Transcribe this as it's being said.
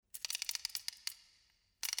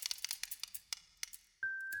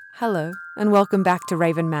Hello, and welcome back to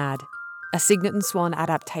Raven Mad, a Cygnet and Swan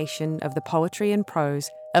adaptation of the poetry and prose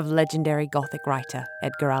of legendary Gothic writer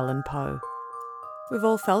Edgar Allan Poe. We've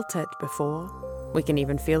all felt it before. We can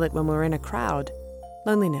even feel it when we're in a crowd.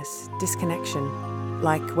 Loneliness, disconnection,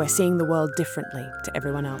 like we're seeing the world differently to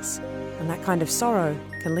everyone else. And that kind of sorrow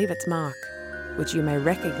can leave its mark, which you may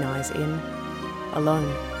recognise in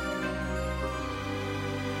Alone.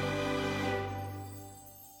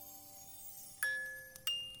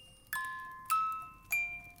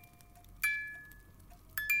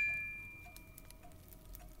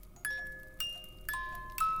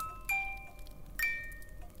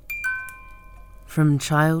 From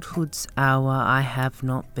childhood's hour I have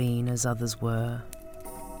not been as others were.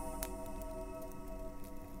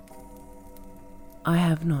 I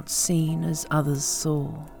have not seen as others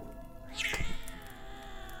saw.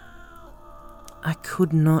 I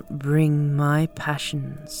could not bring my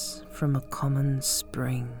passions from a common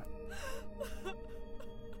spring.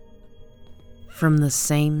 From the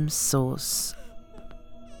same source,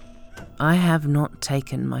 I have not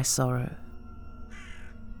taken my sorrow.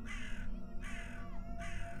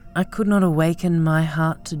 I could not awaken my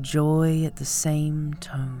heart to joy at the same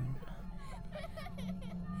tone.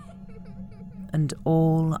 And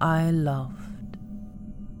all I loved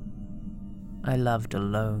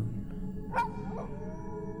alone.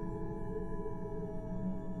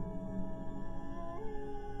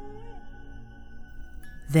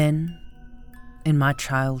 Then, in my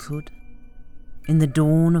childhood, in the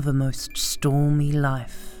dawn of a most stormy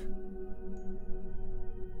life,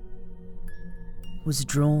 was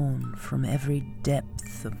drawn from every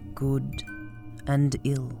depth of good and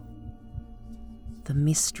ill the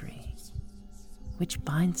mystery which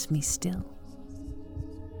binds me still.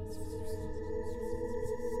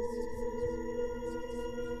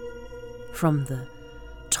 From the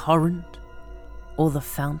torrent or the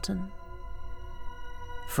fountain,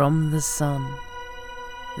 from the sun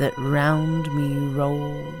that round me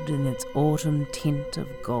rolled in its autumn tint of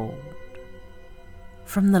gold,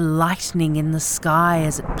 from the lightning in the sky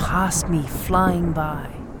as it passed me flying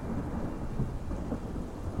by,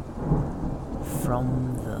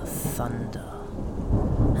 from the thunder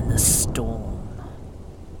and the storm,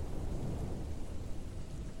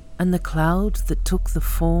 and the clouds that took the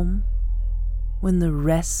form when the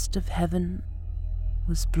rest of heaven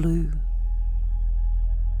was blue,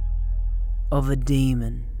 of a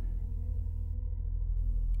demon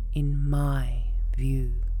in my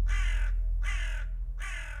view.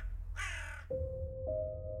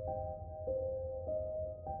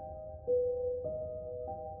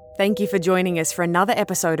 Thank you for joining us for another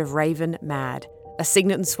episode of Raven Mad, a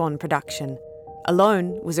Cygnet and Swan production.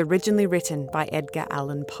 Alone was originally written by Edgar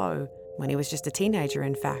Allan Poe. When he was just a teenager,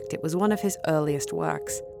 in fact, it was one of his earliest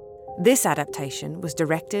works. This adaptation was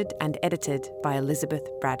directed and edited by Elizabeth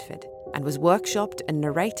Bradford and was workshopped and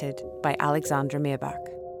narrated by Alexandra Mirbach.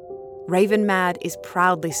 Raven Mad is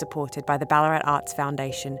proudly supported by the Ballarat Arts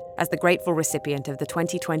Foundation as the grateful recipient of the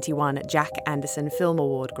 2021 Jack Anderson Film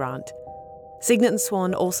Award grant. Cygnet and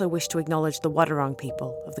Swan also wish to acknowledge the Wadawurrung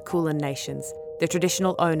people of the Kulin Nations, the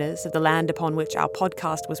traditional owners of the land upon which our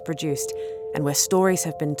podcast was produced and where stories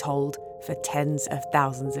have been told for tens of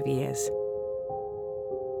thousands of years.